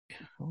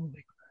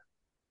Holy.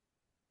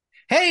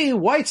 Hey,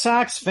 White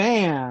Sox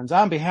fans!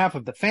 On behalf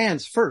of the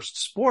Fans First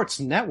Sports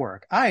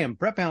Network, I am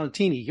Brett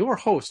Ballantini, your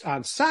host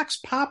on Sox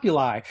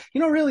Populi.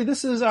 Really,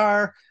 this is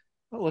our,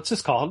 let's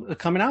just call it a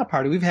coming out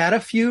party. We've had a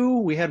few.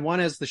 We had one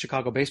as the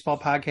Chicago Baseball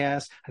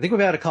Podcast. I think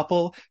we've had a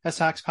couple as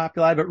Sox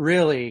Populi, but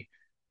really,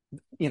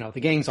 the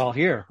gang's all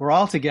here. We're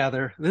all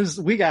together.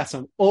 We got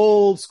some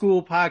old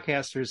school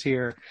podcasters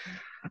here.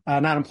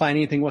 Not implying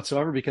anything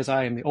whatsoever because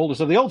I am the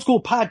oldest of the old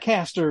school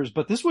podcasters,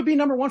 but this would be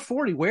number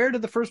 140. Where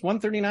did the first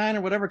 139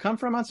 or whatever come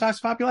from on Sox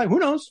Populi? Who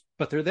knows?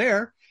 But they're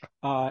there.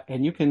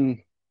 And you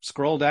can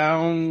scroll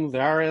down the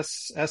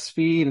RSS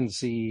feed and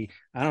see,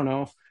 I don't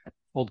know,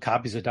 old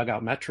copies of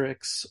Dugout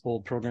Metrics,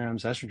 old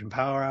programs, Estrogen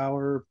Power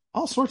Hour,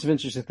 all sorts of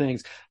interesting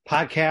things,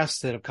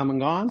 podcasts that have come and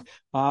gone.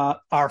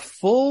 Our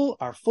full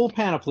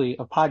panoply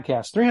of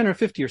podcasts,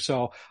 350 or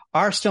so,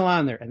 are still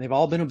on there, and they've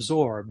all been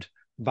absorbed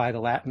by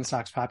the Latin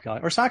Sox Populi,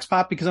 or Sox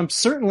Pop, because I'm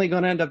certainly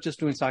going to end up just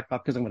doing Sox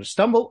Pop because I'm going to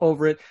stumble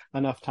over it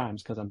enough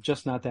times because I'm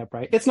just not that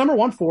bright. It's number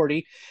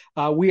 140.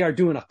 We are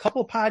doing a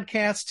couple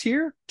podcasts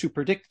here to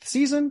predict the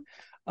season.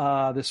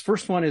 This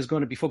first one is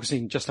going to be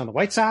focusing just on the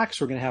White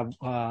Sox. We're going to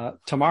have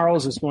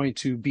tomorrow's is going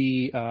to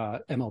be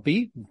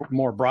MLB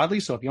more broadly.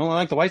 So if you only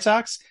like the White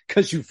Sox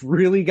because you've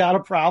really got a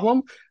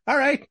problem, all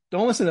right,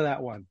 don't listen to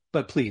that one.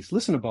 But please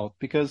listen to both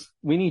because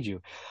we need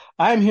you.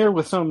 I'm here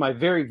with some of my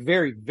very,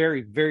 very,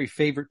 very, very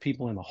favorite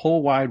people in the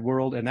whole wide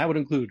world, and that would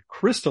include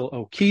Crystal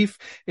O'Keefe.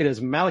 It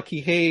is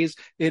Malachi Hayes.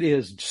 It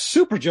is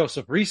Super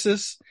Joseph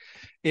Reeses.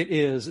 It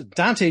is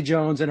Dante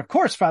Jones, and of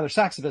course, Father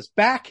Soxivus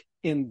back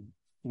in.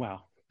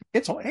 Well,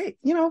 it's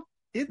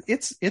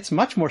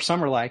much more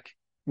summer-like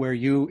where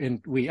you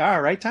and we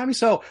are, right, Tommy?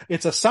 So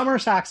it's a summer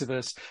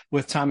Soxivus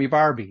with Tommy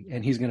Barbie,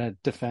 and he's going to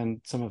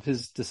defend some of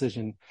his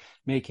decision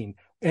making.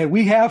 And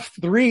we have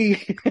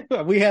three.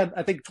 We had,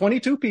 I think,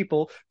 22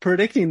 people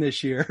predicting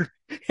this year,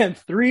 and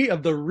three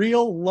of the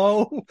real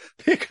low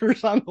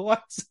pickers on the White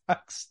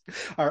Sox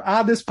are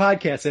on this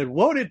podcast. And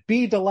won't it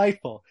be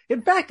delightful?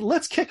 In fact,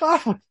 let's kick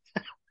off with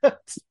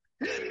that.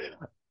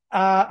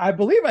 I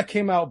believe I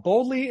came out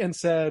boldly and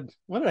said,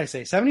 what did I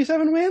say?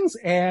 77 wins?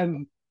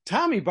 And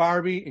Tommy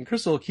Barbie and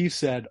Crystal O'Keefe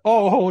said,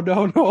 oh,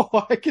 no,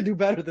 I can do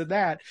better than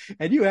that.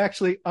 And you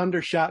actually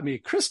undershot me.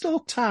 Crystal,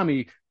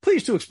 Tommy,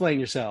 please to explain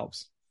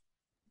yourselves.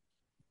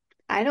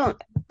 I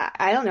don't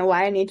know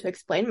why I need to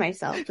explain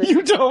myself.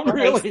 You don't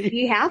really.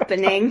 See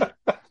happening.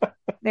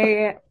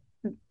 They're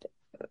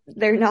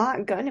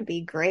not going to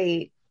be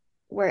great.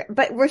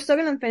 But we're still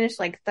going to finish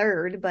like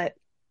third, but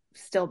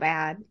still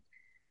bad.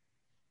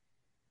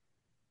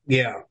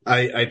 Yeah,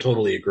 I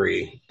totally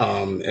agree.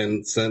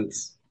 And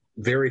since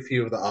very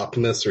few of the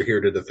optimists are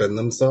here to defend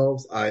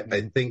themselves,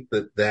 I think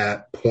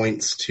that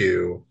points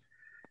to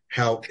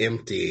how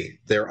empty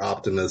their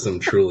optimism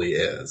truly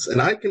is.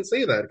 And I can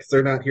say that because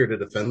they're not here to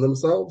defend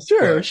themselves.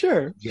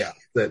 Sure. Yeah,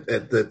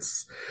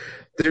 that's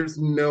there's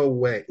no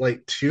way.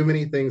 Like, too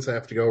many things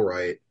have to go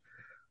right.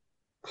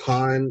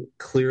 Han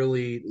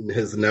clearly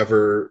has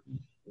never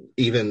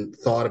even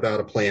thought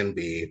about a plan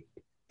B.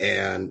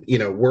 And,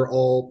 we're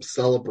all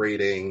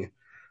celebrating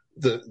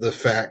the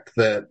fact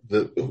that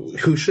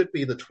who should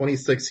be the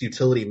 26th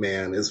utility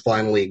man is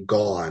finally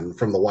gone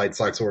from the White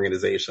Sox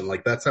organization.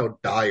 Like, that's how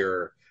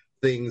dire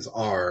things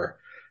are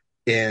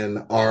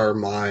in our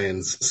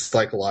minds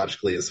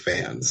psychologically as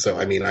fans. So,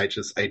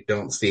 I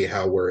don't see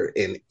how we're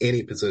in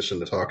any position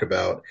to talk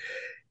about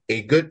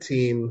a good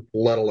team,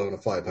 let alone a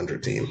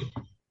 500 team.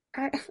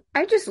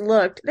 I just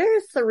looked.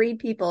 There's 3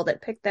 people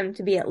that picked them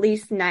to be at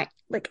least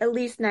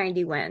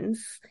 90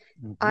 wins.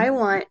 Mm-hmm. I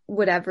want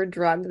whatever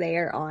drug they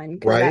are on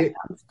because that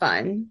sounds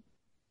fun.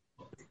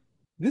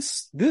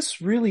 This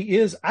really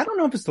is. I don't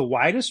know if it's the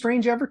widest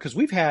range ever because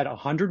we've had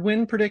 100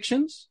 win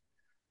predictions.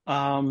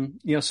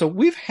 So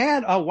we've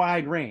had a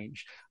wide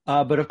range.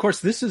 But of course,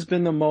 this has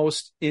been the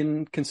most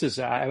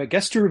inconsistent. I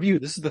guess to review,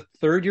 this is the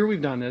 3rd year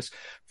we've done this.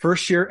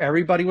 First year,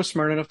 everybody was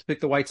smart enough to pick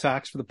the White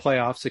Sox for the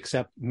playoffs,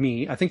 except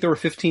me. I think there were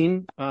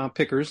 15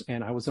 pickers,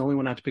 and I was the only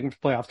one not to pick them for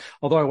playoffs.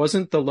 Although I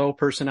wasn't the low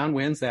person on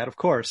wins, that of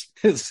course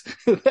is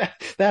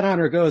that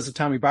honor goes to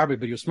Tommy Barbie.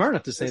 But he was smart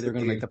enough to say they're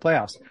going to make the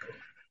playoffs.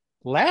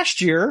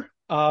 Last year,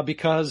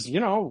 because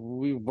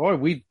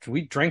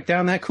we drank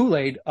down that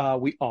Kool-Aid,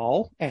 we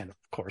all, and of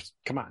course,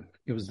 come on,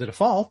 it was the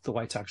default. The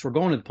White Sox were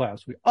going to the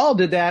playoffs. We all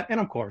did that, and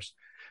of course,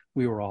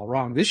 we were all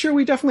wrong. This year,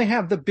 we definitely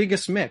have the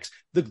biggest mix.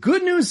 The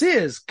good news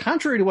is,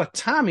 contrary to what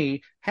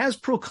Tommy has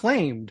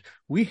proclaimed,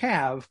 we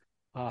have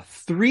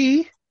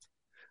 3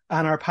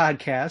 on our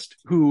podcast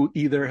who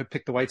either have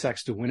picked the White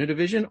Sox to win a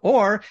division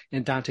or,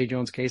 in Dante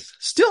Jones' case,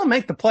 still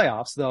make the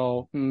playoffs,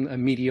 though a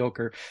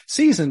mediocre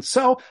season.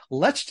 So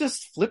let's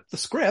just flip the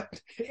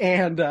script.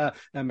 And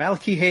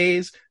Malachi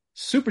Hayes,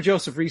 Super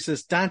Joseph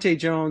Reeses, Dante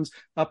Jones,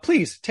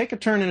 please take a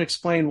turn and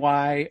explain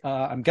why.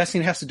 I'm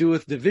guessing it has to do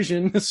with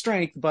division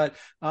strength, but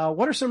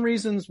what are some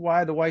reasons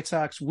why the White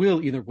Sox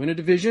will either win a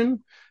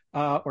division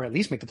or at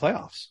least make the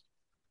playoffs?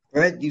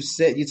 Brett, you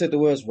took the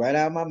words right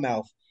out of my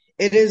mouth.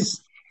 It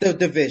is the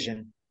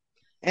division.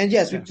 And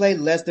yes, we played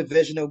less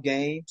divisional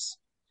games,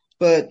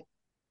 but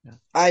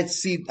I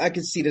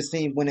could see this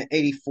team winning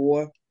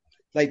 84.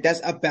 Like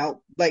that's about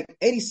like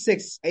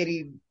 86,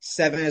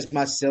 87 is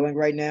my ceiling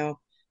right now.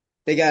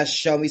 They gotta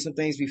show me some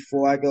things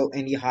before I go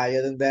any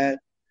higher than that.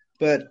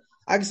 But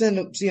I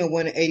can see them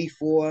winning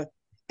 84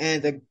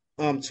 and the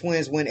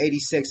Twins win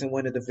 86 and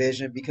win the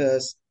division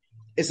because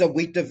it's a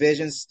weak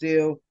division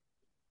still.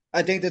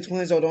 I think the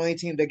Twins are the only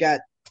team that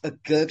got a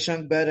good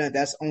chunk better, and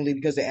that's only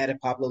because they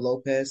added Pablo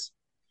Lopez,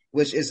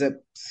 which is a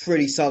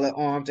pretty solid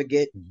arm to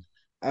get.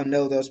 I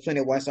know there's plenty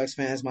of White Sox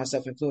fans,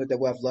 myself included, that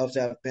would have loved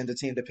to have been the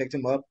team that picked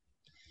him up.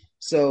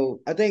 So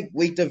I think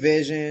weak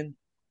division,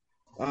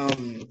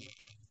 and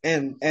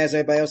as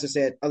everybody else has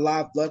said, a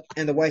lot of luck,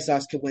 and the White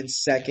Sox could win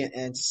second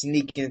and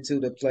sneak into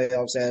the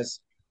playoffs as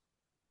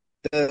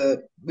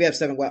we have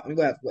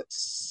we have what,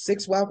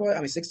 6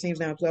 teams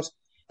now in the playoffs.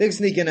 They can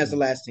sneak in as the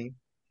last team.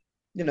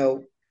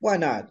 Why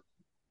not?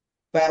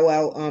 Bow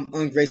out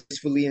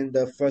ungracefully in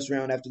the first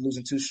round after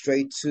losing 2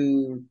 straight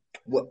to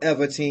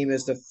whatever team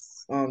is the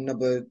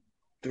number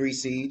 3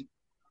 seed.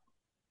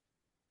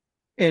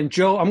 And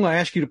Joe, I'm going to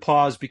ask you to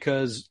pause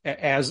because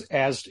as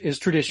is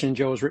tradition,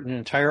 Joe has written an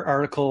entire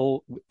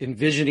article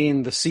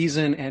envisioning the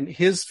season, and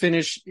his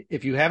finish,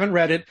 if you haven't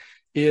read it,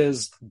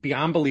 is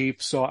beyond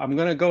belief. So I'm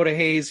going to go to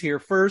Hayes here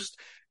first,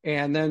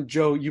 and then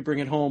Joe, you bring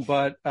it home.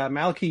 But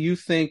Malachi, you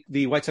think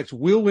the White Sox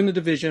will win the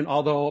division,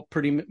 although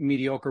pretty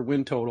mediocre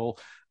win total.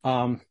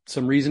 Some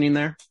reasoning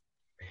there?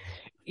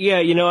 Yeah,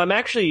 I'm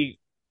actually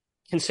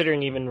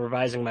considering even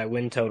revising my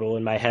win total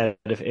in my head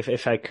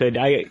if I could.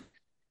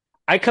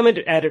 I come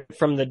at it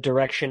from the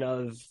direction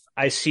of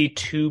I see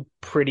 2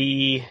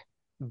 pretty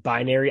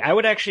binary. I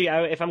would actually,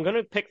 if I'm going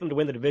to pick them to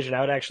win the division,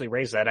 I would actually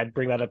raise that. I'd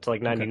bring that up to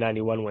like 90,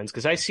 91 wins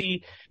because I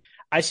see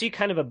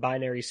kind of a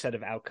binary set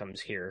of outcomes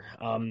here.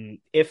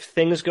 If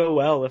things go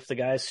well, if the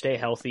guys stay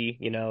healthy,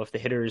 if the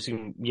hitters,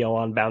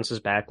 on bounces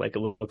back like it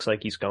looks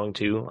like he's going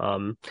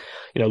to,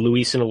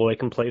 Luis and Eloy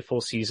can play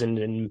full season,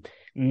 and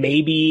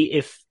maybe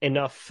if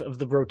enough of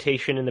the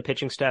rotation and the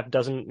pitching staff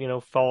doesn't,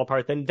 fall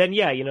apart, then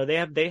yeah,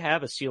 they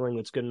have a ceiling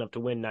that's good enough to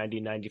win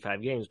 90,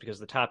 95 games because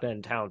the top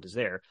end talent is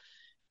there.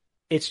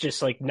 It's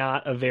just like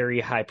not a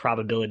very high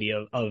probability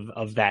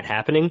of that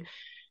happening.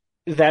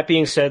 That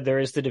being said, there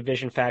is the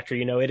division factor.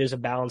 It is a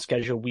balanced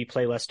schedule. We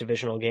play less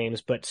divisional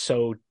games, but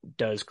so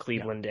does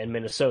Cleveland and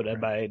Minnesota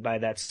by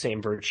that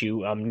same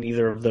virtue.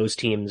 Neither of those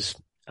teams,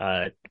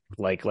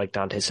 like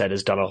Dante said,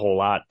 has done a whole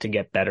lot to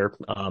get better.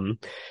 And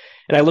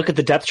I look at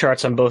the depth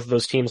charts on both of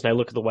those teams, and I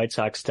look at the White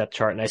Sox depth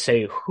chart, and I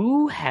say,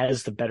 who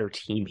has the better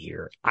team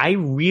here? I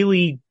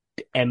really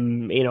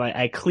am,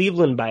 I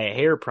Cleveland by a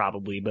hair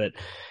probably, but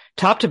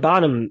top to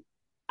bottom,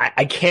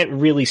 I can't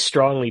really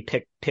strongly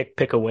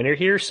pick a winner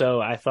here.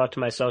 So I thought to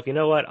myself, you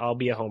know what? I'll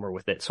be a homer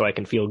with it so I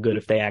can feel good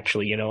if they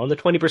actually, on the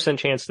 20%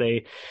 chance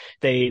they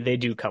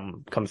do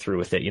come through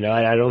with it.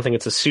 I don't think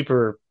it's a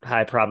super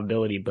high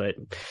probability, but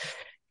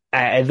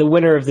the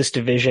winner of this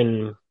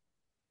division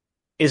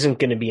isn't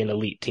going to be an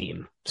elite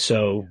team.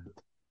 So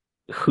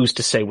who's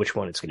to say which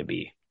one it's going to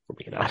be, for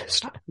being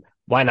honest?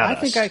 Why not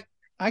us? Think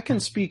I can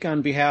speak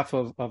on behalf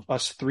of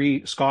us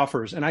 3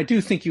 scoffers, and I do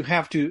think you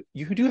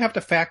do have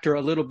to factor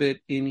a little bit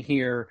in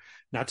here,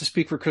 not to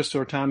speak for Chris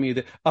or Tommy,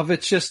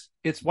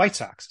 it's White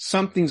Sox.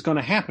 Something's going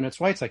to happen. It's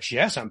White Sox.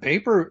 Yes, on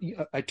paper,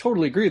 I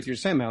totally agree with you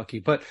saying,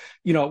 Malky, but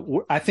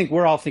I think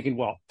we're all thinking,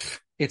 well,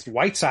 it's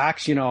White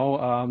Sox,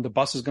 the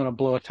bus is going to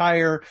blow a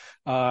tire.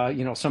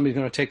 Somebody's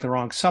going to take the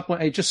wrong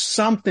supplement. Just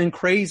something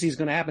crazy is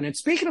going to happen. And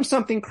speaking of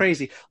something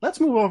crazy, let's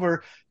move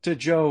over to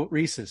Joe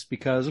Reeses,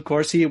 because of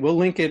course we'll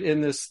link it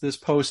in this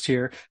post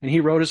here. And he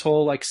wrote his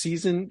whole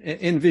season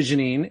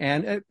envisioning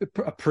and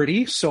a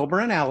pretty sober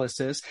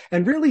analysis.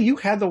 And really you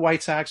had the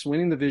White Sox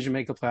winning the division,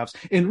 make the playoffs,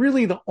 and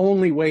really the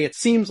only way it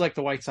seems like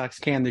the White Sox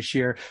can this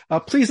year.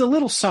 Please, a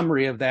little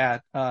summary of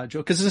that, Joe,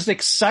 because it's an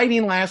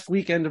exciting last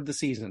weekend of the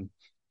season.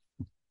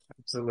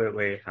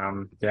 Absolutely.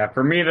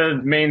 For me,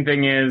 the main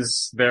thing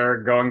is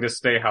they're going to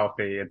stay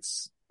healthy.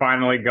 It's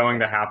finally going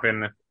to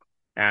happen.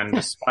 And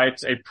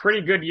despite a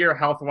pretty good year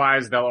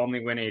health-wise, they'll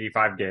only win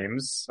 85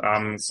 games.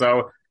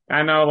 So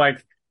I know,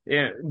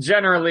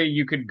 generally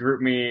you could group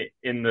me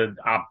in the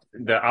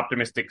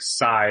optimistic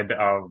side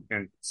of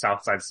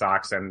Southside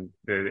Sox and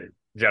the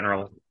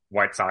general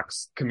White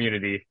Sox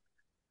community,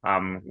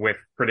 with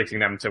predicting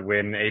them to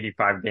win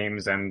 85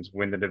 games and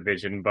win the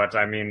division. But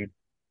I mean,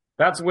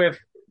 that's with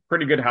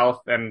pretty good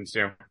health, and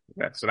so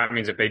that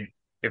means if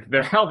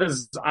their health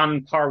is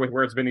on par with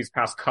where it's been these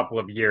past couple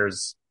of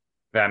years,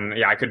 then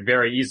I could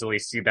very easily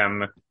see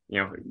them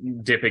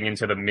dipping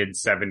into the mid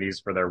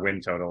 70s for their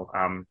win total.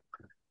 Gonna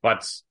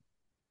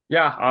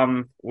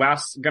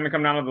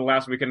come down to the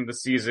last weekend of the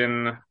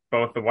season.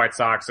 Both the White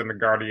Sox and the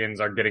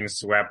Guardians are getting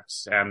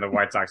swept, and the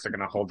White Sox are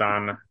gonna hold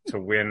on to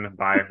win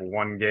by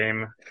 1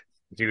 game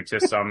due to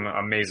some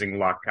amazing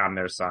luck on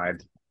their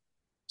side.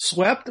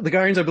 Swept? The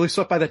Guardians, I believe,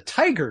 swept by the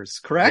Tigers,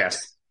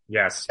 correct?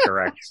 Yes,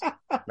 correct.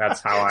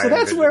 That's how I So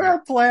that's where envision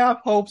our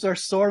playoff hopes are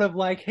sort of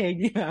like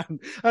hanging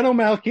on. I know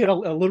Malky had a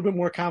little bit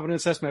more confident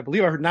assessment. I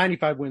believe I heard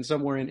 95 wins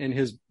somewhere in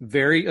his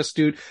very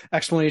astute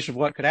explanation of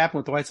what could happen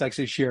with the White Sox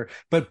this year.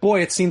 But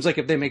boy, it seems like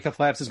if they make the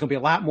playoffs, it's going to be a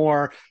lot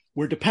more.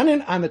 We're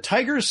dependent on the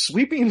Tigers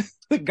sweeping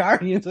the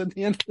Guardians at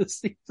the end of the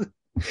season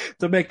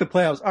to make the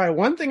playoffs. All right,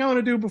 one thing I want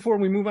to do before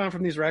we move on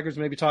from these records,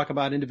 maybe talk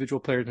about individual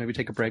players, maybe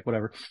take a break,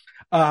 whatever.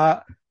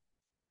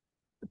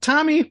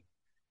 Tommy,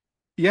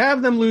 you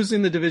have them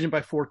losing the division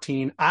by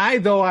 14.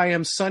 Though I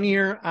am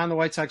sunnier on the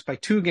White Sox by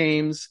 2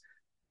 games,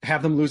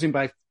 have them losing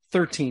by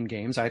 13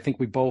 games. I think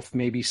we both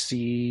maybe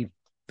see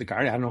the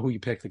Guardians. I don't know who you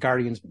pick. The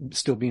Guardians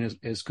still being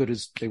as good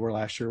as they were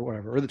last year or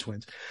whatever, or the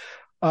Twins.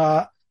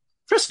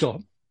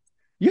 Crystal,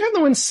 you have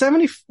them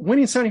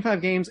winning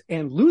 75 games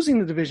and losing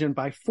the division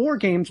by 4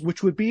 games,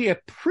 which would be a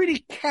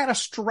pretty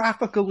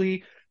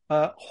catastrophically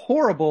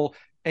horrible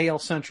AL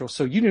Central.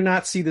 So you do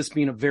not see this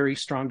being a very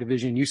strong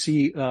division. You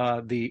see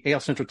the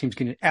AL Central teams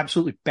getting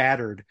absolutely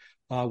battered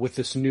with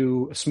this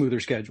new smoother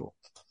schedule.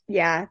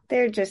 Yeah,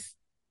 there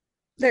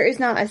is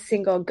not a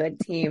single good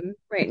team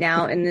right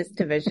now in this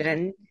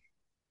division.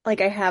 Like,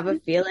 I have a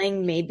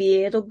feeling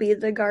maybe it'll be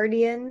the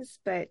Guardians,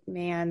 but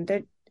man,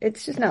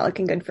 it's just not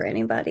looking good for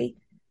anybody.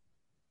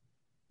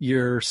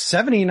 Your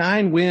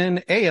 79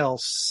 win AL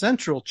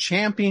Central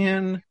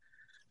champion,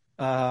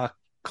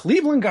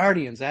 Cleveland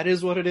Guardians. That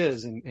is what it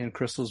is in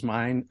Crystal's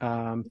mind.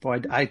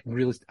 Boy, I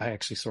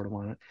actually sort of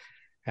want to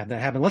have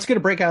that happen. Let's get a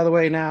break out of the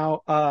way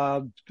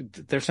now.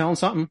 They're selling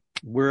something.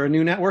 We're a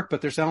new network, but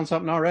they're selling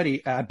something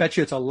already. I bet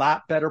you it's a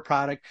lot better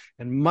product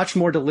and much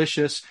more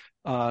delicious.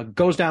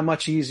 Goes down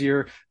much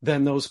easier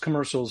than those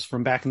commercials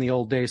from back in the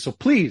old days. So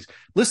please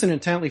listen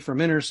intently for a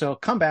minute or so.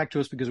 Come back to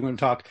us because we're going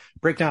to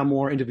break down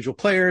more individual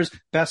players,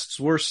 bests,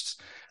 worsts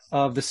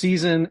of the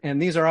season.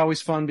 And these are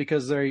always fun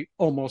because they're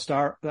almost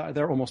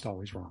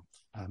always wrong.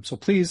 So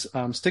please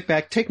stick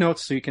back, take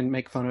notes so you can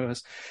make fun of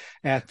us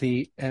at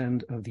the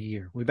end of the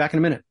year. We'll be back in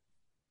a minute.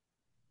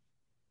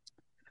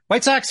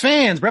 White Sox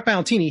fans, Brett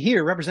Ballantini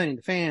here representing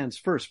the Fans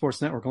First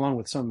Sports Network along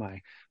with some of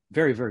my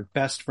very, very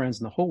best friends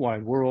in the whole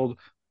wide world.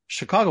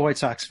 Chicago White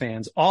Sox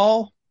fans,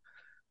 all,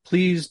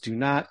 please do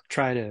not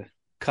try to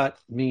cut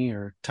me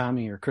or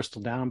Tommy or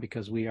Crystal down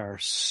because we are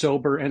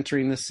sober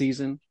entering this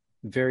season.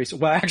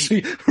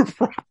 Actually, we're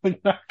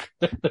probably not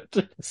going to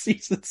enter the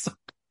season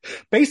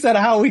based on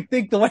how we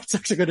think the White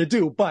Sox are going to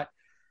do. But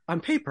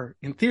on paper,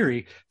 in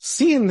theory,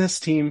 seeing this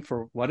team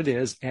for what it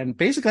is, and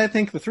basically I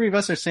think the three of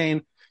us are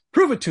saying,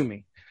 prove it to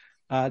me.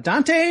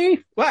 Dante,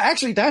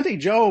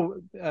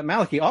 Joe,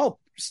 Maliki, all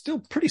still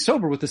pretty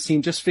sober with this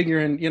team, just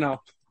figuring,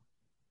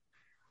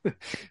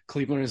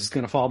 Cleveland is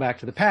going to fall back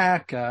to the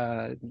pack,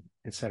 et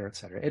cetera, et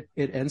cetera.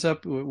 It ends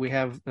up, we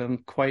have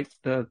quite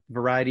a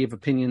variety of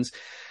opinions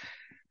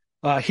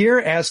here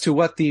as to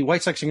what the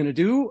White Sox are going to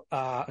do.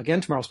 Again,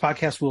 tomorrow's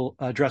podcast will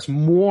address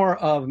more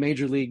of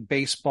Major League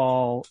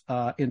Baseball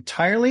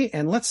entirely.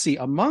 And let's see,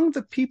 among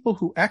the people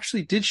who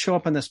actually did show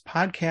up on this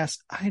podcast,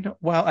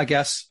 I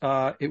guess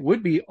it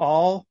would be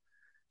all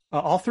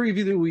three of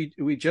you that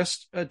we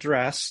just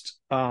addressed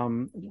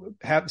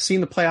have seen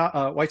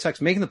the White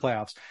Sox making the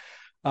playoffs.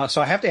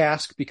 So I have to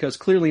ask, because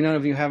clearly none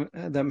of you have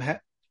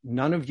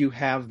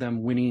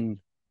them winning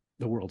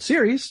the World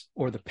Series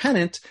or the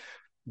pennant.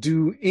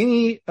 Do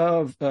any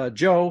of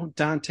Joe,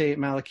 Dante,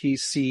 Maliki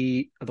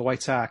see the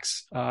White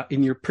Sox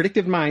in your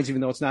predictive minds, even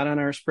though it's not on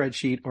our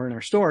spreadsheet or in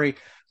our story,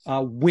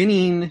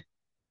 winning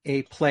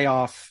a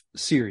playoff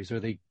series, or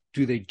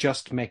do they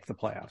just make the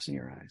playoffs in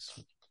your eyes?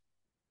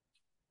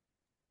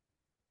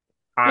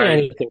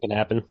 Anything can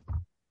happen.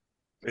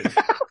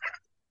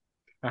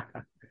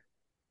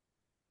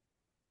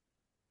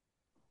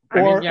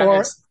 Or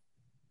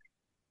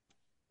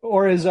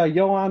as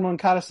Yohan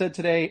Moncada said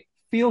today,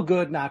 feel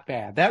good, not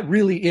bad. That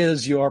really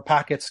is your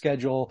pocket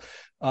schedule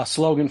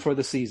slogan for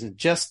the season.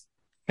 Just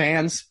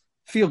fans,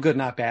 feel good,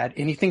 not bad.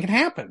 Anything can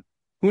happen.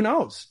 Who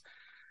knows?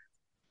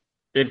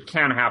 It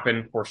can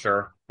happen for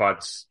sure,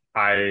 but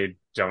I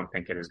don't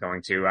think it is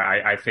going to.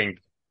 I think,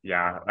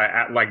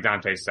 like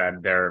Dante said,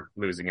 they're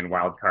losing in the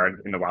wild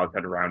card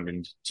round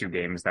in 2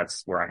 games.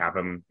 That's where I have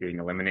them being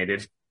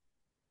eliminated.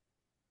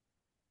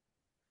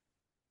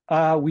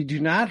 We do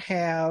not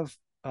have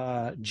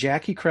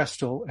Jackie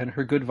Crestel and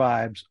her good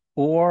vibes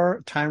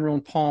or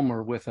Tyrone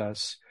Palmer with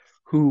us,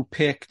 who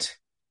picked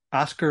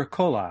Oscar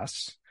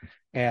Colas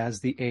as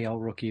the AL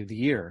Rookie of the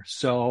Year.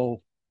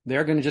 So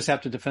they're going to just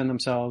have to defend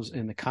themselves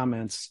in the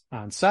comments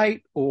on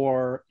site,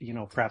 or,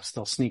 perhaps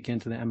they'll sneak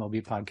into the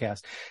MLB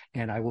podcast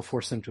and I will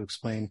force them to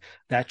explain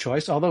that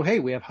choice. Although, hey,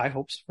 we have high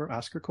hopes for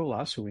Oscar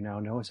Colas, who we now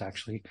know has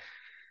actually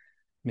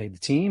made the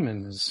team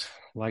and is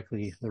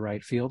likely the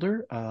right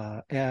fielder.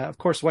 Of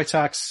course, White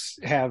Sox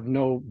have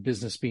no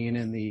business being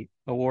in the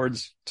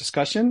awards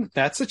discussion.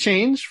 That's a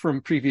change from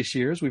previous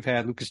years. We've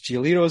had Lucas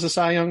Giolito as a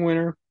Cy Young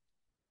winner.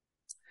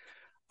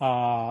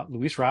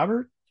 Luis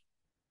Robert,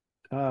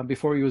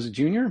 before he was a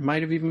junior,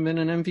 might have even been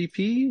an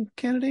MVP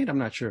candidate. I'm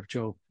not sure if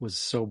Joe was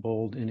so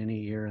bold in any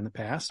year in the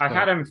past. I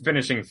had him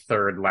finishing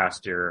 3rd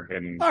last year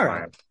in all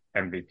right.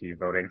 MVP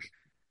voting.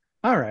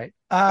 All right.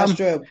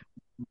 Astra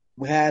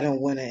had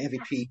him win an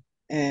MVP,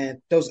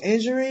 and those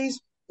injuries,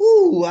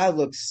 ooh, I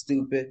look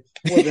stupid.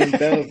 Would have been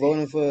better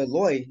voting for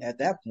Lloyd at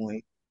that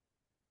point.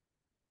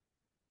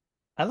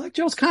 I like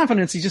Joe's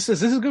confidence. He just says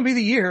this is going to be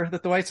the year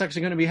that the White Sox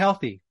are going to be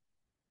healthy.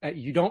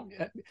 You don't,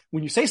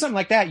 when you say something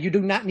like that, you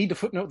do not need to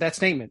footnote that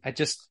statement.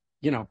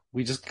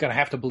 We just gotta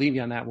have to believe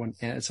you on that one.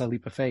 It's a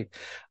leap of faith.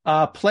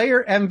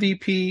 Player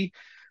MVP,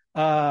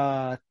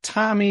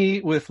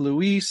 Tommy with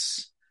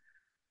Luis.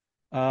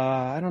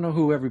 I don't know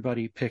who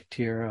everybody picked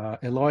here.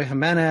 Eloy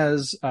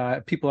Jimenez.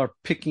 People are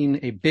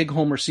picking a big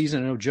homer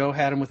season. I know Joe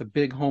had him with a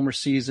big homer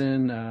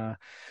season.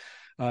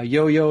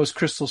 Yo-Yo's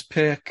Crystal's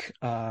pick.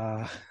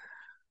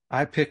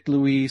 I picked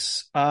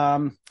Luis.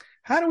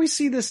 How do we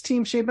see this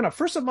team shaping up?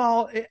 First of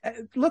all,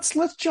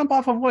 let's jump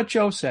off of what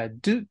Joe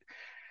said.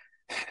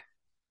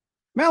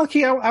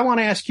 Malachi, I want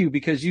to ask you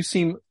because you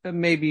seem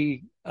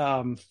maybe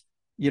the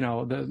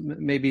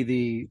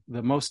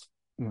most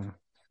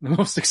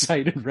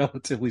excited,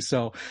 relatively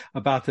so,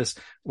 about this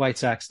White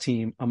Sox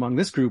team among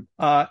this group.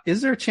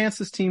 Is there a chance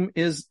this team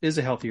is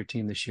a healthier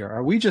team this year?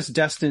 Are we just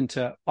destined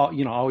to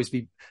always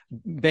be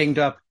banged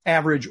up,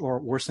 average or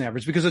worse than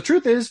average? Because the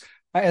truth is,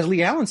 as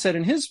Lee Allen said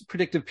in his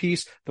predictive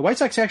piece, the White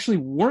Sox actually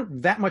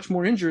weren't that much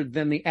more injured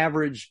than the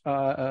average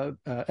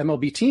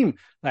MLB team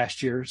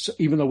last year. So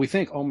even though we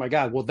think, oh my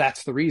God, well,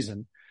 that's the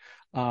reason.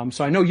 So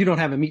I know you don't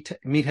have a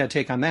meathead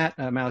take on that,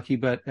 Malachi,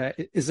 but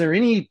is there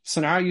any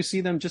scenario you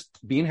see them just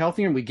being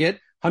healthier and we get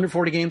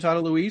 140 games out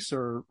of Luis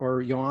or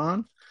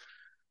Yohan?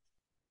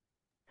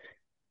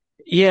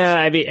 Yeah,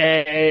 I mean,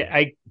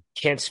 I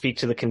can't speak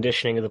to the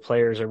conditioning of the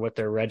players or what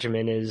their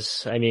regimen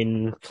is. I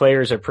mean,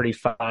 players are pretty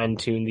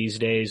fine-tuned these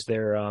days.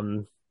 They're, I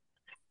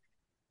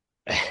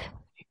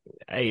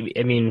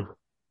mean,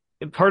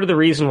 part of the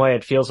reason why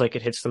it feels like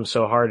it hits them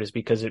so hard is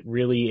because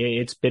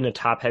it's been a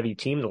top-heavy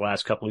team the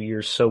last couple of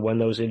years. So when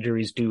those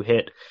injuries do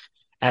hit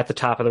at the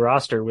top of the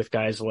roster with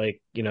guys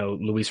like,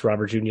 Luis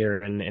Robert Jr.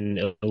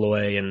 and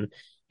Eloy, and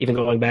even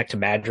going back to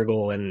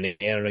Madrigal and,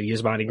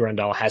 Yasmani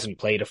Grandal hasn't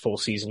played a full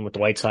season with the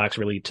White Sox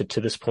really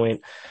to this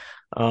point.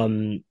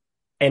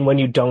 And when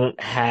you don't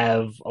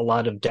have a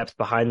lot of depth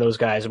behind those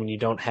guys, when you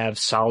don't have a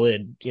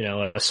solid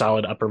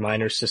upper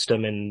minor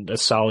system and a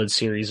solid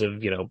series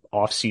of,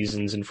 off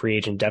seasons and free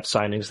agent depth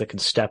signings that can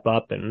step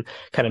up and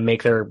kind of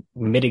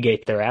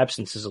mitigate their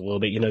absences a little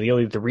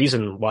bit, the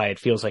reason why it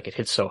feels like it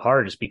hits so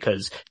hard is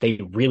because they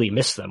really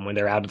miss them when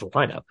they're out of the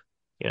lineup.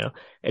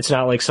 It's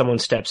not like someone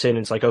steps in and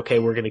it's like, okay,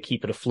 we're going to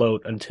keep it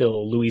afloat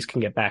until Luis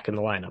can get back in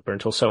the lineup or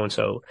until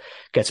so-and-so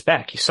gets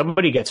back.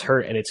 Somebody gets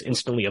hurt and it's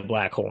instantly a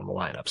black hole in the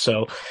lineup.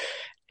 So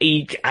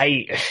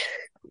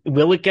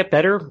will it get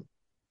better?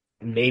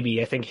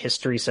 Maybe. I think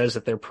history says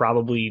that they're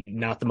probably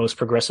not the most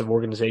progressive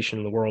organization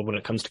in the world when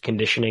it comes to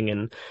conditioning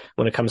and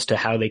when it comes to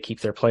how they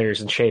keep their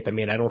players in shape. I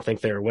mean, I don't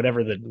think they're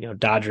whatever the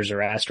Dodgers or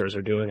Astros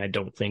are doing. I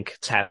don't think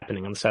it's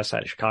happening on the south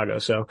side of Chicago.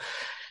 So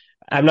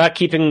I'm not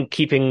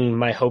keeping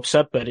my hopes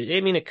up, but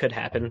it could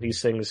happen.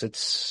 These things,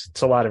 it's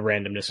a lot of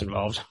randomness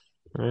involved.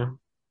 Yeah.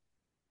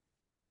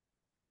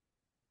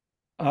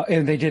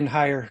 And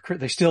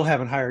they still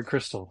haven't hired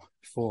Crystal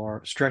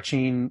for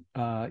stretching,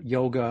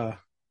 yoga,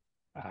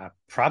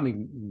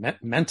 probably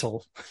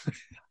mental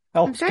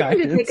health I'm starting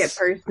guidance. to take it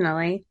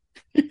personally.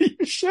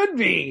 You should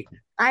be.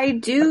 I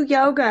do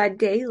yoga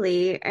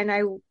daily,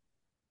 and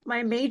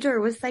my major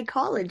was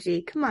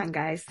psychology. Come on,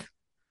 guys.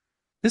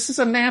 This is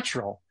a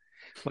natural.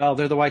 Well,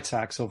 they're the White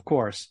Sox, so of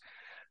course.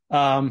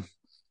 Okay,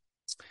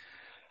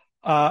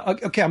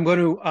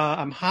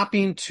 I'm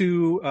hopping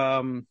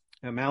to,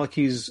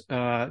 Malachi's,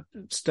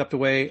 stepped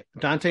away.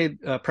 Dante,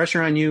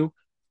 pressure on you.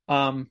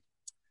 In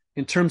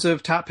terms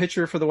of top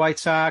pitcher for the White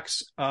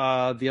Sox,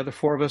 the other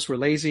four of us were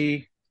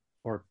lazy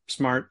or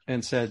smart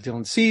and said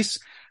Dylan Cease.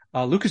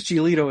 Lucas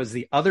Giolito is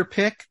the other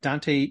pick.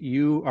 Dante,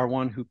 you are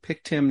one who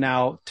picked him.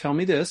 Now, tell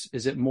me this.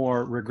 Is it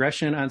more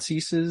regression on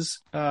Cease's,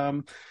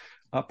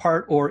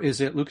 part, or is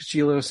it Lucas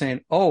Giolito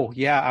saying, oh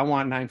yeah, I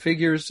want 9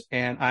 figures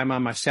and I'm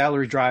on my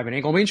salary drive and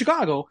ain't gonna be in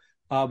Chicago,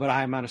 but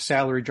I'm on a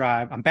salary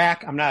drive. I'm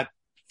back. I'm not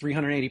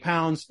 380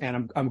 pounds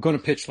and I'm going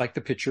to pitch like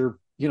the pitcher,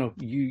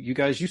 you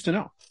guys used to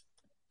know.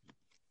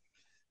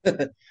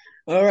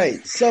 All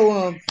right.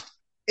 So,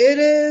 it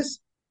is,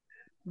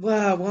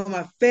 one of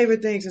my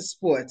favorite things in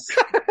sports.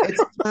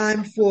 It's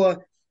time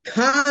for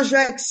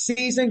contract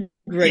season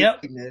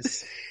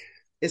greatness. Yep.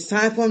 It's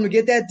time for him to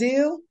get that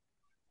deal.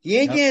 He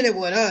ain't getting it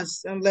with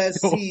us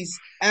unless he's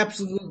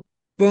absolute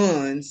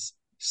buns.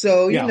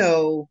 So,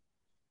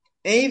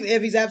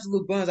 if he's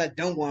absolute buns, I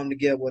don't want him to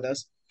get with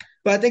us.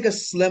 But I think a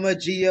slimmer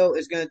Gio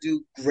is going to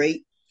do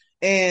great.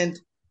 And,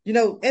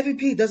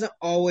 MVP doesn't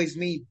always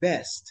mean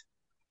best.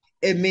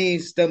 It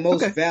means the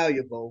most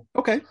valuable.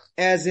 Okay.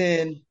 As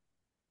in,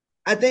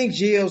 I think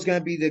Gio's going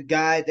to be the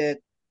guy that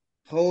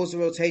holds the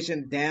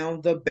rotation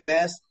down the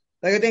best.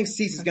 Like, I think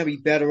Cease is going to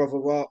be better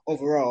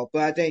overall.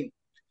 But I think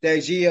that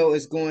Gio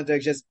is going to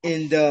just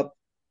end up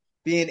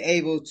being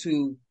able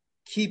to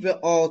keep it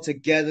all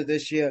together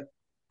this year,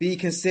 be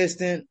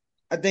consistent.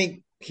 I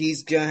think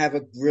he's going to have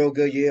a real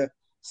good year.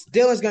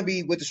 Dylan's gonna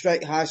be with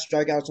the high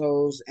strikeout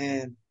totals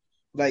and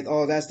like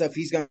all that stuff.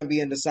 He's gonna be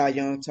in the Cy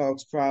Young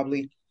talks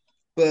probably.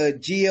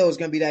 But Gio is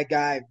gonna be that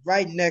guy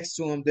right next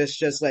to him that's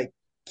just like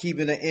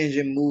keeping the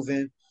engine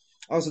moving.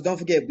 Also, don't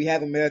forget we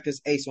have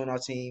America's ace on our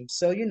team,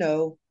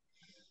 so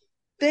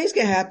things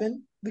can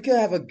happen. We could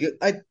have a good.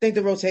 I think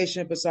the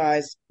rotation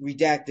besides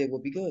redacted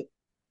would be good.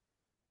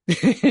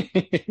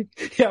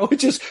 Yeah,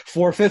 which is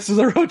 4/5 of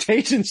the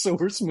rotation, so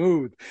we're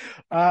smooth.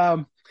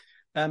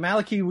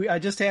 Maliki, I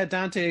just had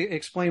Dante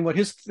explain what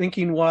his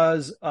thinking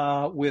was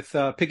with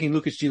picking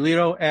Lucas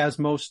Giolito as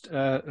most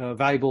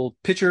valuable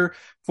pitcher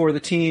for the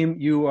team.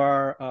 You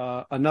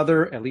are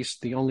another, at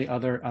least the only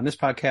other on this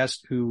podcast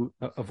who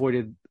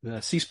avoided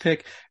the Cease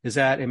pick. Is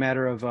that a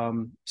matter of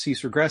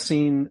Cease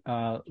regressing,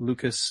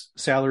 Lucas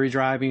salary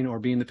driving, or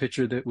being the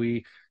pitcher that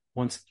we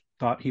once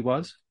thought he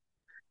was?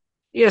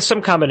 Yeah,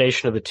 some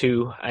combination of the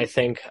two, I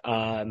think.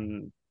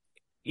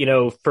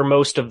 For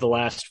most of the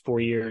last 4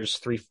 years,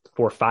 3,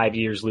 4, 5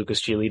 years, Lucas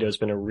Giolito has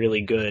been a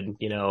really good,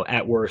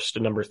 at worst,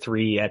 a number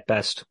 3, at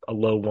best, a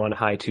low 1,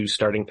 high 2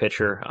 starting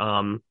pitcher.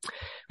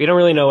 We don't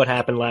really know what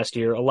happened last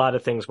year. A lot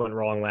of things went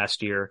wrong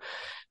last year,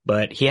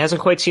 but he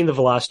hasn't quite seen the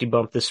velocity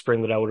bump this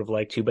spring that I would have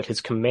liked to, but his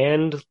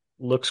command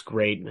looks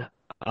great.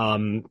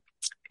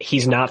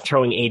 He's not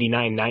throwing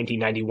 89, 90,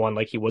 91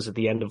 like he was at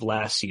the end of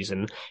last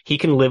season. He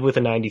can live with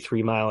a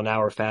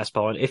 93-mile-an-hour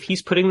fastball. And if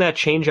he's putting that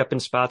changeup in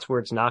spots where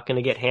it's not going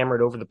to get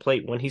hammered over the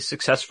plate, when he's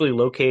successfully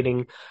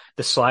locating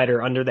the slider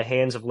under the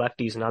hands of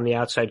lefties and on the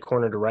outside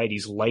corner to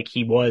righties like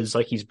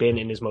he's been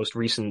in his most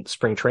recent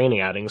spring training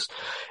outings,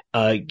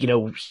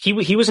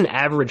 he was an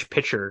average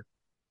pitcher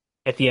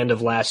at the end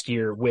of last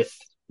year with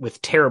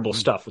terrible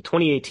stuff, with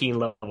 2018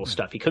 level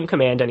stuff. He couldn't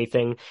command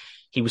anything.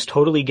 He was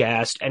totally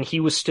gassed, and he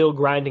was still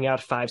grinding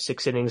out 5,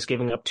 6 innings,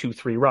 giving up 2,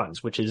 3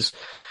 runs, which is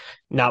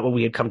not what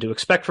we had come to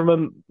expect from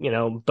him,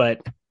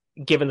 but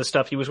given the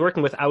stuff he was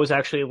working with, I was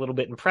actually a little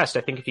bit impressed.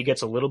 I think if he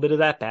gets a little bit of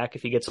that back,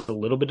 if he gets a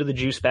little bit of the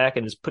juice back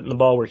and is putting the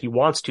ball where he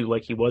wants to,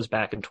 like he was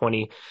back in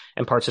 20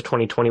 and parts of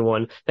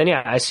 2021, then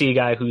yeah, I see a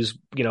guy who's,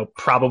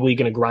 probably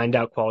going to grind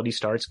out quality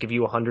starts, give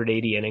you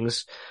 180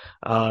 innings,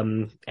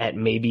 at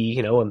maybe,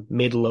 a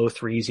mid-low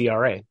 3s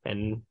ERA.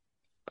 And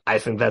I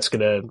think that's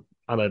going to,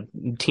 on a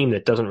team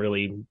that doesn't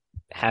really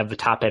have the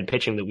top end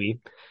pitching that we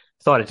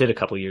thought it did a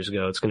couple of years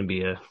ago, it's going to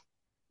be a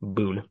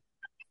boon.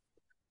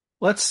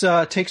 Let's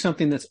take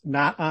something that's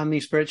not on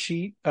the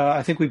spreadsheet.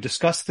 I think we've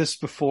discussed this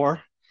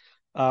before,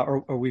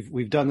 or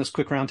we've done this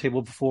quick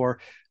roundtable before.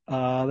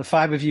 The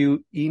 5 of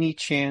you, any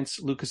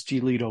chance Lucas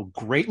Giolito,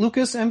 great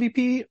Lucas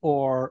MVP,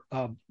 or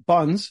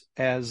Buns,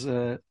 as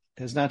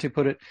Dante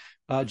put it,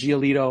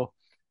 Giolito,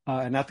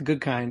 and not the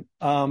good kind,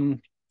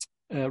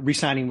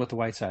 re-signing with the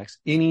White Sox?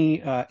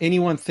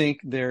 Anyone think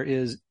there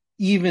is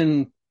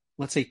even,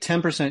 let's say,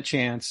 10%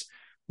 chance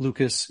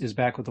Lucas is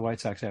back with the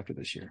White Sox after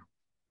this year?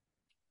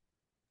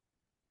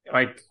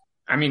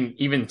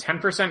 Even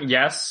 10%,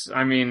 yes.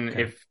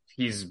 Okay. If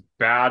he's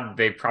bad,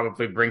 they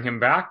probably bring him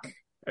back.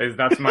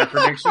 That's my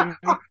prediction.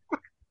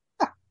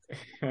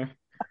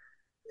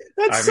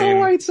 That's so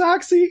White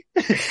Soxy.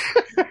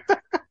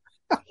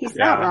 He's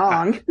not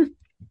wrong.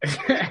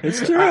 It's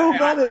true.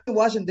 I've been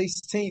watching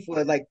this team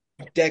for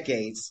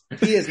decades.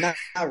 He is not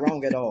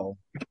wrong at all.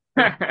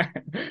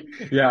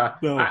 Yeah.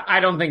 No. I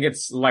don't think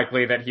it's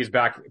likely that he's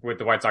back with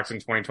the White Sox in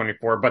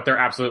 2024, but there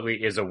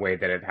absolutely is a way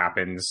that it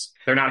happens.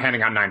 They're not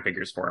handing out 9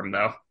 figures for him,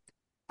 though.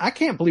 I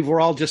can't believe we're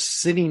all just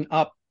sitting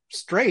up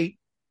straight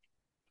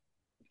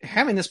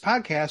having this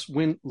podcast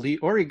when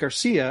Leori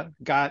Garcia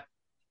got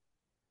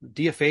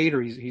DFA'd,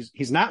 or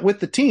he's not with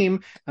the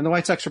team, and the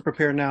White Sox are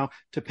prepared now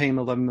to pay him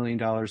 $11 million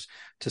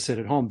to sit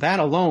at home. That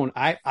alone,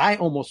 I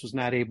almost was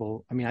not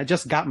able. I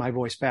just got my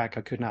voice back.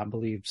 I could not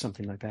believe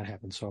something like that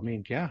happened. So,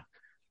 yeah,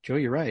 Joe,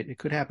 you're right. It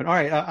could happen. All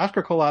right.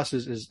 Oscar Colas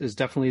is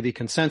definitely the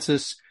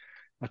consensus.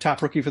 A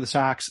top rookie for the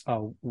Sox,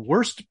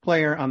 worst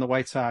player on the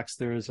White Sox.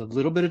 There is a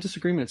little bit of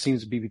disagreement. It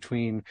seems to be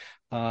between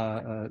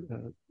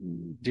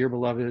dear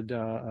beloved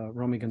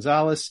Romy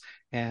Gonzalez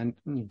and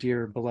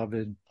dear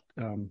beloved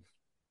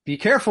be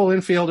careful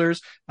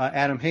infielders,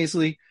 Adam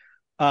Hazley.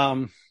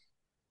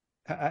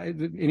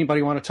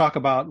 Anybody want to talk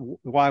about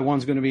why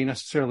one's going to be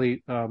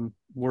necessarily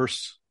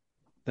worse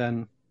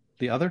than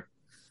the other?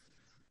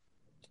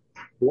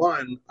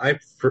 One, I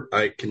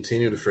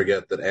continue to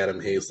forget that Adam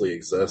Hazley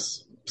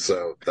exists.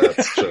 So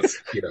that's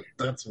just,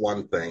 that's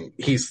one thing.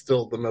 He's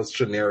still the most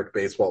generic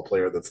baseball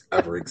player that's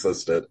ever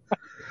existed.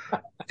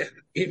 And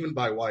even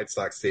by White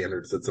Sox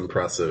standards, it's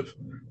impressive.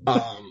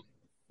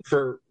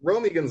 For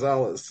Romy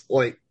Gonzalez,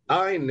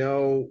 I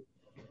know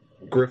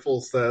Griffel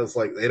says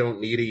they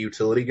don't need a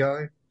utility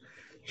guy.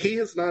 He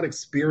has not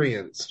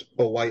experienced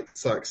a White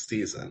Sox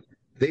season.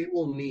 They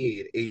will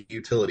need a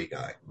utility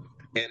guy,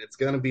 and it's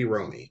going to be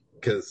Romy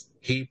because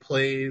he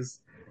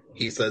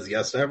says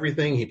yes to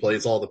everything. He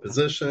plays all the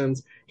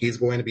positions. He's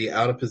going to be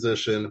out of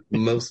position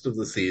most of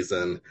the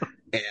season,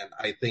 and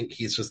I think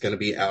he's just going to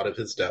be out of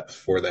his depth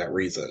for that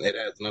reason. It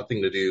has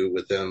nothing to do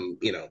with him,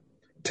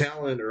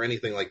 talent or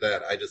anything like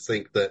that. I just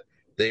think that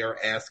they are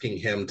asking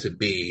him to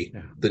be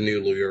the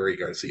new Leori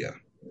Garcia.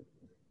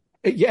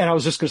 Yeah, and I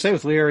was just going to say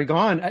with Leary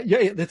gone,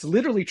 yeah, that's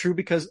literally true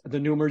because the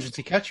new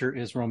emergency catcher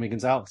is Romy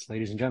Gonzalez,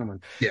 ladies and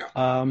gentlemen.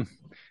 Yeah.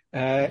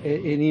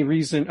 Any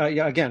reason?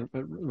 Yeah, again,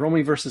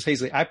 Romy versus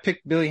Hazley. I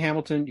picked Billy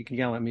Hamilton. You can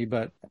yell at me,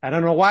 but I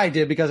don't know why I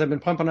did because I've been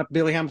pumping up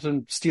Billy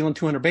Hamilton stealing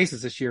 200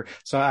 bases this year.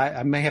 So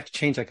I may have to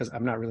change that because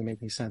I'm not really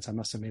making sense. I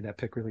must have made that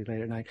pick really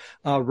late at night.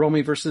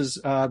 Romy versus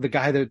the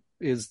guy that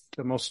is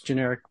the most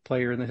generic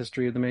player in the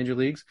history of the major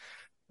leagues.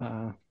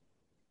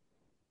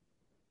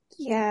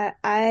 Yeah,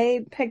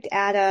 I picked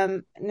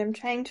Adam, and I'm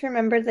trying to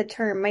remember the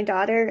term. My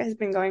daughter has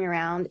been going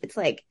around. It's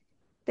like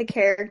the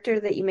character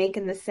that you make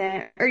in the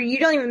Sim, or you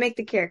don't even make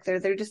the character.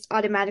 They're just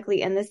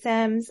automatically in the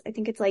Sims. I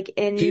think it's like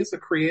in, He's a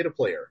creative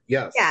player.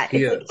 Yes, yeah,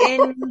 he it's is. like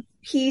in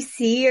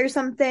PC or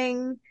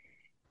something.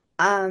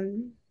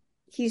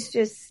 He's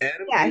just,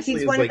 Adam yeah, Hazley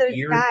he's is one of like those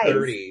year guys.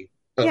 30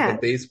 of the Yeah,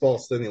 baseball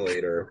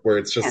simulator where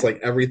it's just yeah, like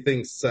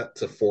everything's set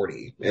to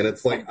 40. And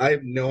it's like, I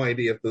have no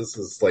idea if this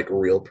is like a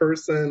real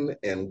person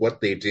and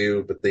what they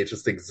do, but they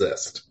just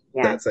exist.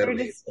 yeah. That's Adam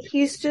Hazley.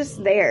 He's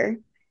just there.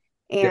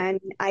 Yeah. And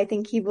I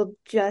think he will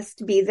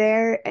just be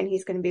there, and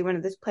he's going to be one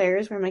of those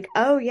players where I'm like,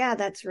 oh yeah,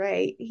 that's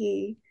right.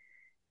 He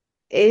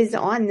is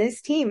on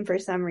this team for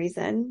some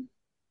reason.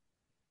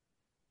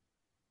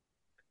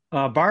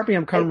 Barbie,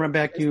 I'm coming right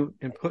back to you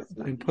and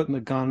putting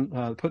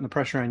the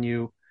pressure on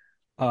you.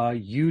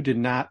 You did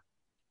not.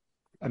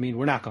 I mean,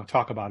 we're not going to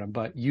talk about him,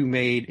 but you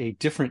made a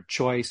different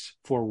choice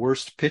for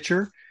worst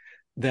pitcher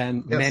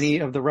than many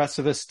of the rest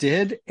of us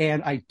did,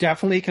 and I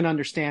definitely can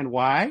understand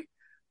why.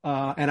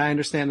 And I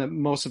understand that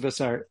most of us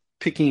are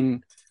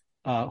picking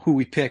who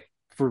we pick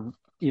for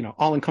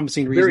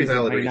all-encompassing reasons. Very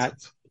valid that may reasons.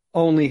 Not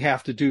only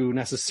have to do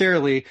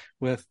necessarily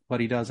with what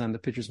he does on the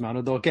pitcher's mound.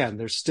 Although again,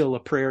 there's still a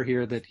prayer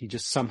here that he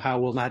just somehow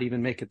will not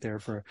even make it there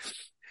for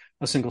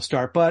a single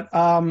start. But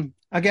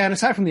again,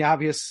 aside from the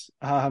obvious,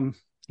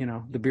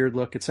 the beard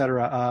look,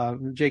 etc.,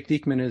 Jake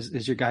Diekman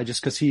is your guy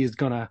just because he is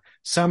going to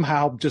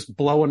somehow just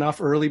blow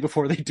enough early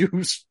before they do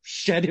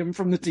shed him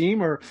from the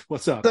team, or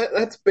what's up?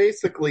 That's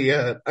basically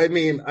it. I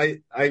mean,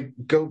 I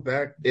go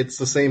back. It's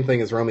the same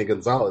thing as Romy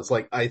Gonzalez.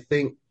 Like, I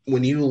think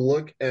when you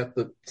look at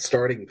the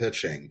starting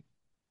pitching,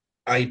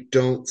 I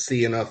don't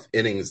see enough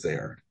innings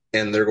there,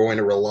 and they're going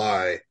to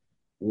rely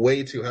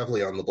way too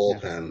heavily on the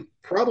bullpen,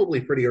 probably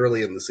pretty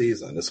early in the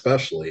season,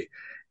 especially.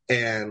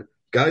 And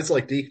guys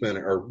like Diekman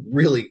are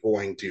really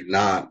going to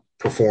not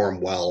perform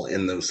well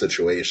in those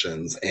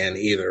situations and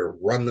either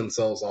run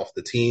themselves off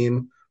the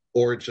team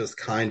or just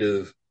kind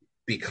of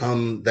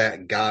become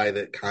that guy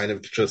that kind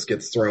of just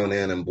gets thrown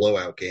in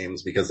blowout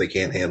games because they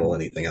can't handle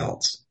anything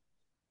else.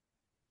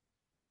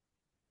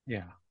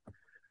 Yeah.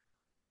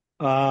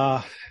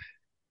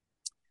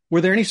 Were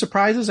there any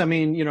surprises? I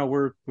mean,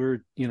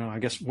 I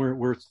guess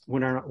we're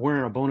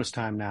in a bonus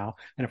time now,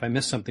 and if I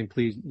miss something,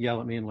 please yell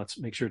at me and let's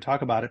make sure to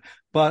talk about it.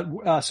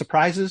 But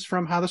surprises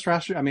from how this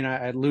roster? I mean,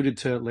 I alluded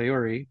to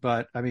Leori,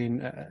 but I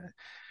mean,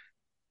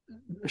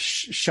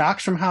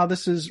 shocks from how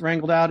this is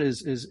wrangled out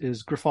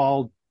is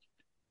Grifol,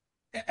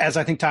 as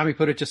I think Tommy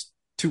put it, just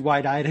too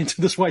wide-eyed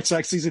into this White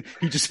Sox season.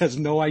 He just has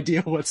no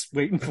idea what's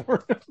waiting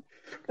for him.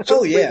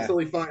 Just wait until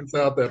he finds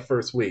out that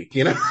first week,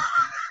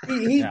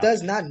 He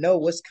does not know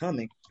what's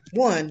coming.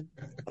 One,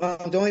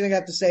 the only thing I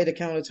have to say to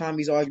counter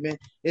Tommy's argument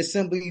is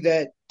simply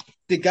that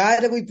the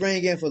guy that we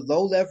bring in for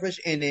low leverage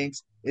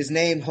innings is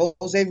named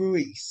Jose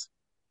Ruiz.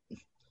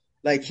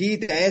 Like,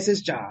 that's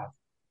his job.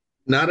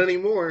 Not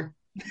anymore.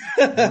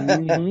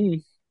 Mm-hmm.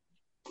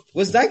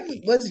 Was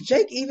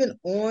Jake even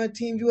on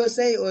Team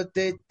USA, or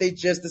did they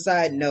just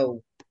decide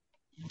no?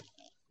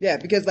 Yeah,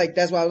 because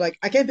that's why I was like,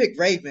 I can't pick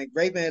Raven.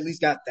 Raven at least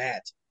got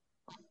that.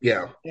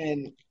 Yeah.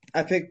 And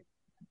I picked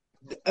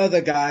the other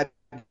guy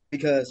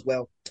because,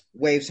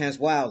 Wave stands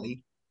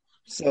wildly.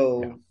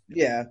 So,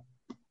 yeah.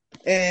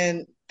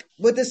 And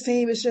with this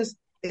team,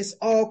 it's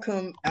all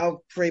come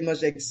out pretty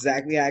much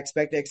exactly how I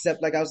expected,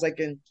 except I was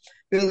thinking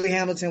Billy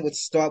Hamilton would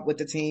start with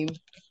the team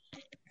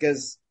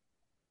because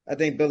I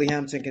think Billy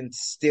Hamilton can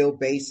steal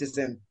bases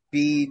and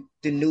be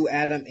the new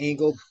Adam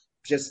Engel,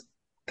 just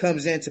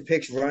comes in to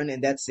pitch, run,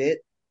 and that's it.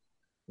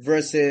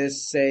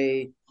 Versus,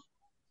 say,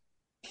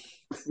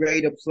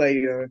 create a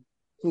player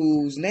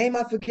whose name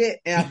I forget,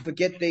 and I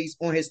forget that he's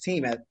on the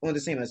team at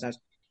times.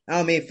 I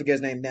don't mean forget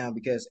his name now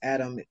because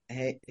Adam,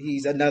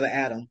 he's another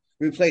Adam.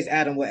 Replace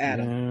Adam with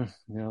Adam.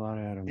 Yeah, a lot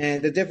of Adam.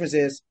 And the difference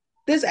is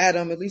this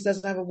Adam at least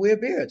doesn't have a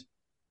weird beard.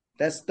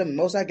 That's the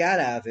most I got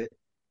out of it.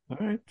 All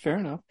right, fair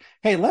enough.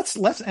 Hey, let's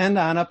end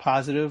on a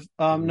positive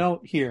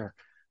note here,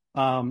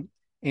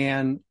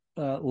 and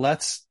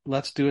let's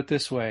do it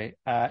this way.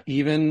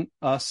 Even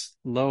us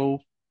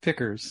low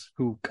pickers,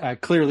 who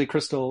clearly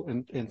Crystal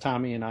and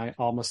Tommy and I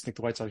all must think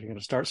the White Sox are going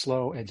to start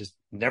slow and just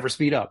never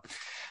speed up.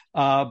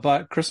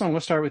 But Crystal, I'm going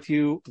to start with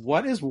you.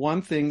 What is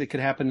one thing that could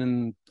happen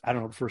in, I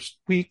don't know, the first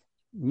week,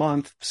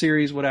 month,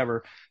 series,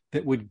 whatever,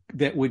 that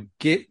would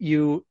get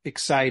you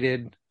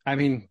excited? I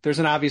mean, there's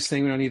an obvious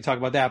thing. We don't need to talk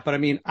about that. But I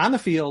mean, on the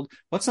field,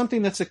 what's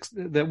something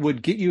that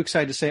would get you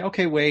excited to say,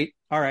 okay, wait,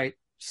 all right,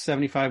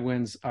 75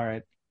 wins. All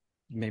right,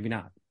 maybe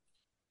not.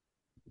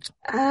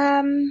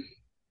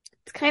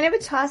 It's kind of a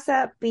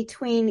toss-up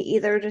between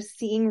either just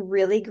seeing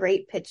really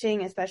great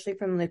pitching, especially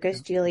from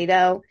Lucas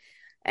Giolito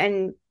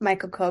and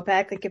Michael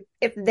Kopech. Like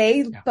if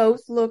they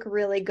both look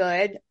really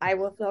good, I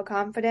will feel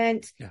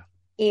confident. Yeah.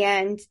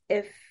 And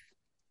if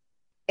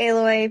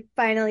Eloy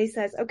finally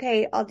says,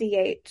 okay, I'll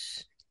DH,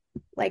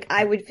 like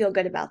I would feel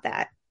good about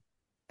that.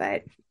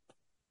 But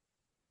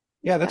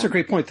yeah, that's a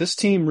great point. This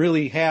team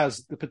really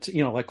has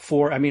the, like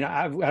four. I mean,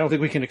 I don't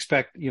think we can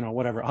expect,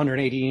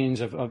 180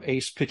 innings of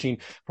ace pitching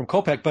from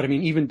Kopech, but I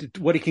mean, even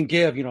what he can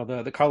give,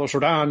 the Carlos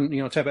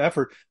Rodon, type of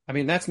effort. I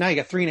mean, now you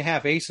got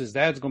 3.5 aces.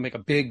 That's going to make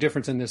a big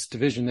difference in this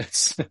division.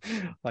 That's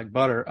like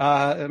butter.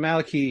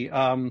 Maliki,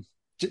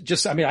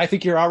 I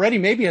think you're already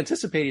maybe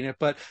anticipating it,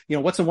 but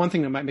what's the one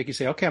thing that might make you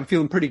say, okay, I'm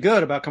feeling pretty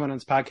good about coming on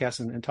this podcast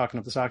and talking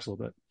up the Sox a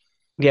little bit?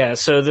 Yeah,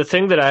 so the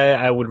thing that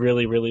I would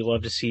really, really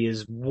love to see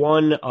is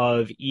one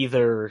of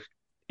either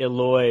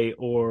Eloy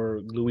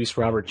or Luis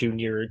Robert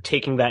Jr.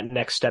 taking that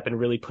next step and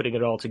really putting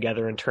it all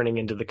together and turning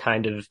into the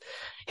kind of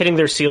hitting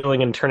their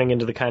ceiling and turning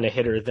into the kind of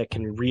hitter that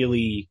can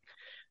really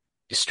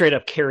straight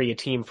up carry a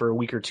team for a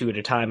week or two at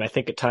a time. I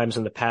think at times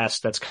in the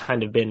past that's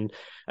kind of been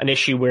an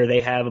issue where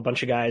they have a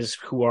bunch of guys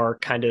who are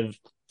kind of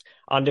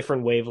on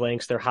different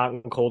wavelengths. They're hot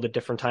and cold at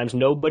different times.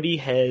 Nobody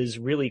has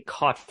really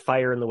caught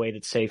fire in the way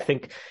that, say,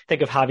 think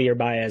of Javier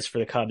Baez for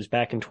the Cubs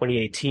back in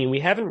 2018. We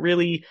haven't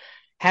really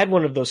had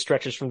one of those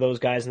stretches from those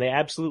guys, and they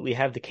absolutely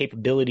have the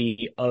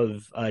capability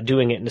of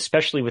doing it, and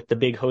especially with the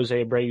big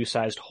Jose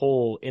Abreu-sized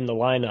hole in the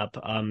lineup.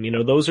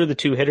 Those are the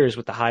two hitters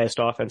with the highest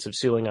offensive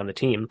ceiling on the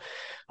team.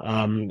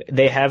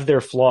 They have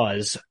their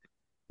flaws,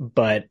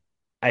 but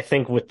I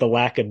think with the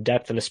lack of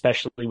depth and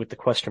especially with the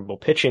questionable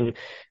pitching,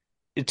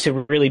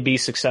 to really be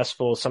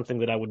successful, something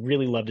that I would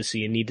really love to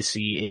see and need to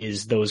see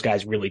is those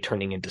guys really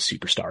turning into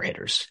superstar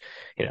hitters.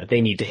 They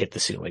need to hit the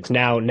ceilings.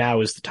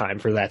 Now is the time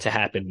for that to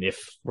happen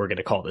if we're going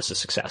to call this a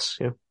success.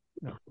 Yeah.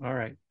 All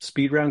right.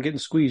 Speed round getting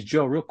squeezed.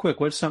 Joe, real quick,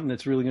 what's something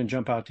that's really going to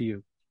jump out to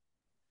you?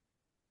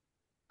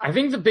 I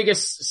think the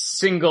biggest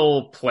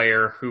single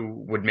player who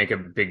would make a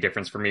big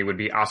difference for me would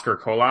be Oscar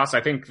Colas. I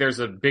think there's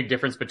a big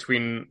difference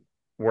between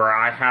where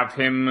I have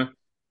him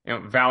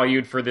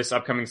valued for this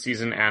upcoming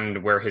season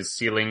and where his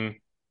ceiling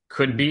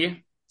could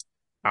be.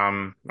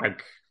 I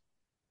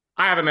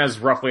have him as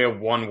roughly a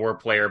 1 WAR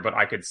player, but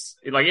I could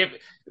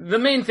the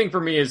main thing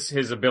for me is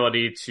his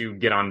ability to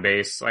get on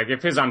base. Like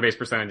if his on base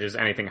percentage is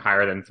anything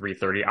higher than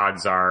 330,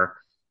 odds are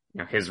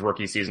his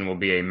rookie season will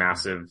be a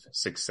massive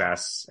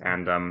success.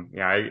 And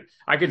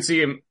I could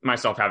see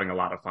myself having a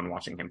lot of fun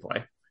watching him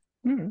play.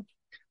 Mm-hmm.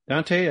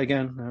 Dante,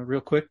 again, real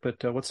quick,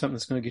 but what's something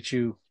that's going to get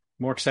you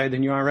more excited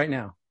than you are right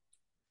now?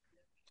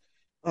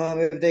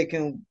 If they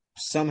can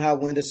somehow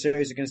win the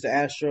series against the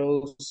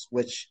Astros,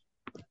 which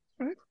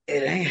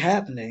it ain't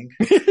happening.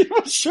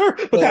 Sure,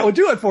 but that would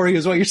do it for you,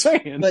 is what you're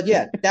saying. But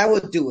yeah, that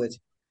would do it.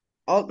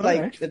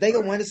 Right. If they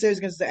can win the series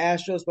against the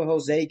Astros, but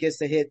Jose gets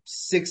to hit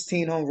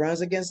 16 home runs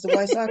against the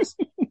White Sox,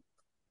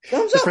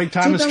 thumbs up. Frank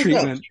Thomas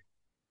treatment. Up.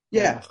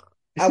 Yeah.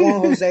 I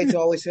want Jose to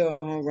always hit a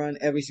home run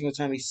every single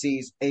time he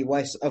sees a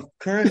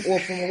current or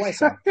former White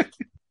Sox.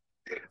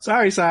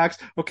 Sorry, Sox.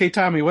 Okay,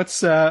 Tommy,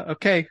 what's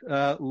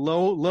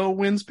low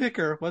wins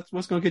picker?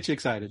 What's going to get you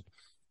excited?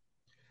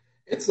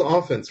 It's the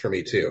offense for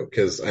me too,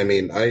 because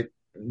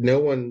no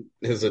one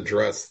has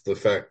addressed the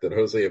fact that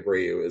Jose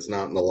Abreu is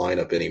not in the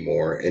lineup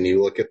anymore, and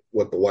you look at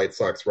what the White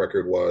Sox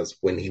record was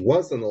when he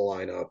was in the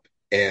lineup,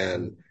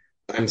 and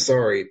I'm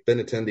sorry,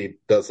 Benintendi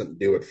doesn't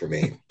do it for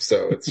me.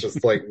 So it's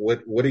just like,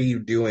 what are you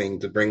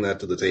doing to bring that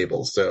to the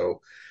table?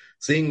 So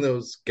seeing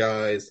those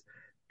guys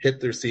hit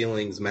their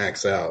ceilings,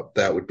 max out,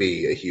 that would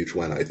be a huge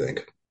win, I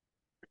think.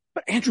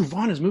 But Andrew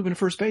Vaughn is moving to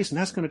first base, and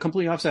that's going to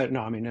completely offset it.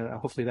 No, I mean,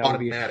 hopefully that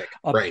automatic.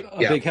 would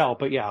be a big help.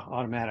 But yeah,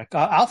 automatic.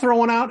 I'll throw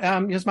one out.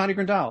 Yasmani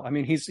Grandal. I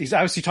mean, he's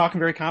obviously talking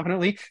very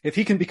confidently. If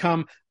he can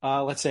become,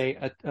 let's say,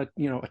 a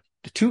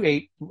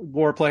 2.8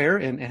 WAR player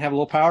and have a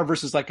little power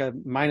versus like a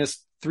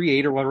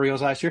 -3.8 or whatever he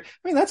was last year.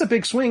 I mean, that's a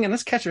big swing, and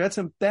this catcher,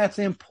 that's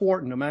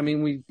important. I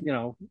mean, we,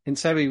 in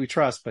Sevy we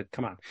trust, but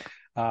come on,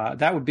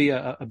 that would be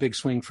a big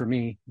swing for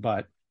me.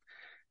 But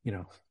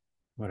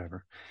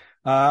whatever.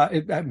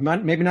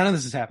 Maybe none of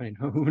this is happening.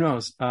 Who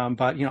knows?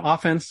 But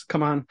offense,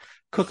 come on,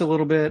 cook a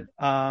little bit.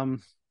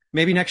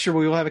 Maybe next year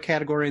we will have a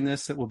category in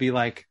this that will be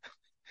like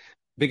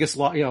biggest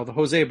law. The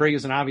Jose Abreu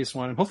is an obvious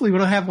one, and hopefully we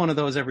don't have one of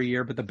those every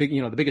year. But the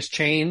biggest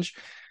change.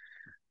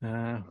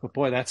 But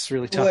boy, that's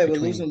really tough. We're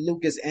losing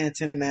Lucas and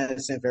Tim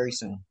Madison very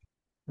soon.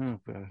 Oh,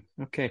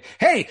 okay.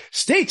 Hey,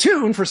 stay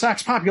tuned for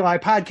Sox Populi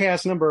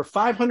podcast number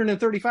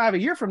 535 a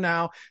year from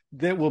now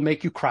that will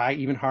make you cry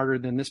even harder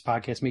than this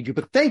podcast made you.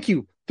 But thank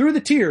you through the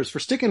tears for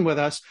sticking with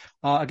us.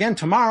 Again,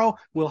 tomorrow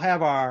we'll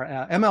have our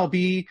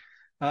MLB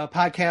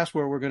podcast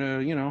where we're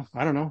going to,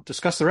 I don't know,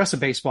 discuss the rest of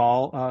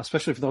baseball,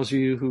 especially for those of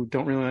you who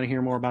don't really want to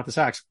hear more about the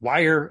Sox. Why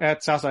you're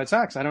at Southside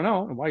Sox, I don't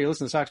know, and why you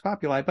listen to Sox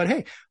Populi, but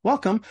hey,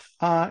 welcome.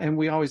 And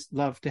we always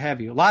love to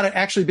have you. A lot of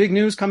actually big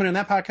news coming in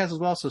that podcast as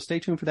well, so stay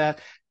tuned for that.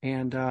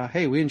 And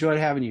hey, we enjoyed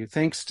having you.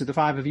 Thanks to the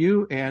 5 of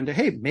you. And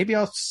hey, maybe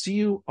I'll see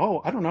you,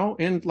 I don't know,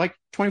 in like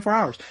 24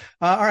 hours.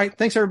 All right,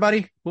 thanks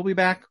everybody. We'll be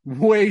back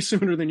way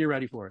sooner than you're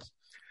ready for us.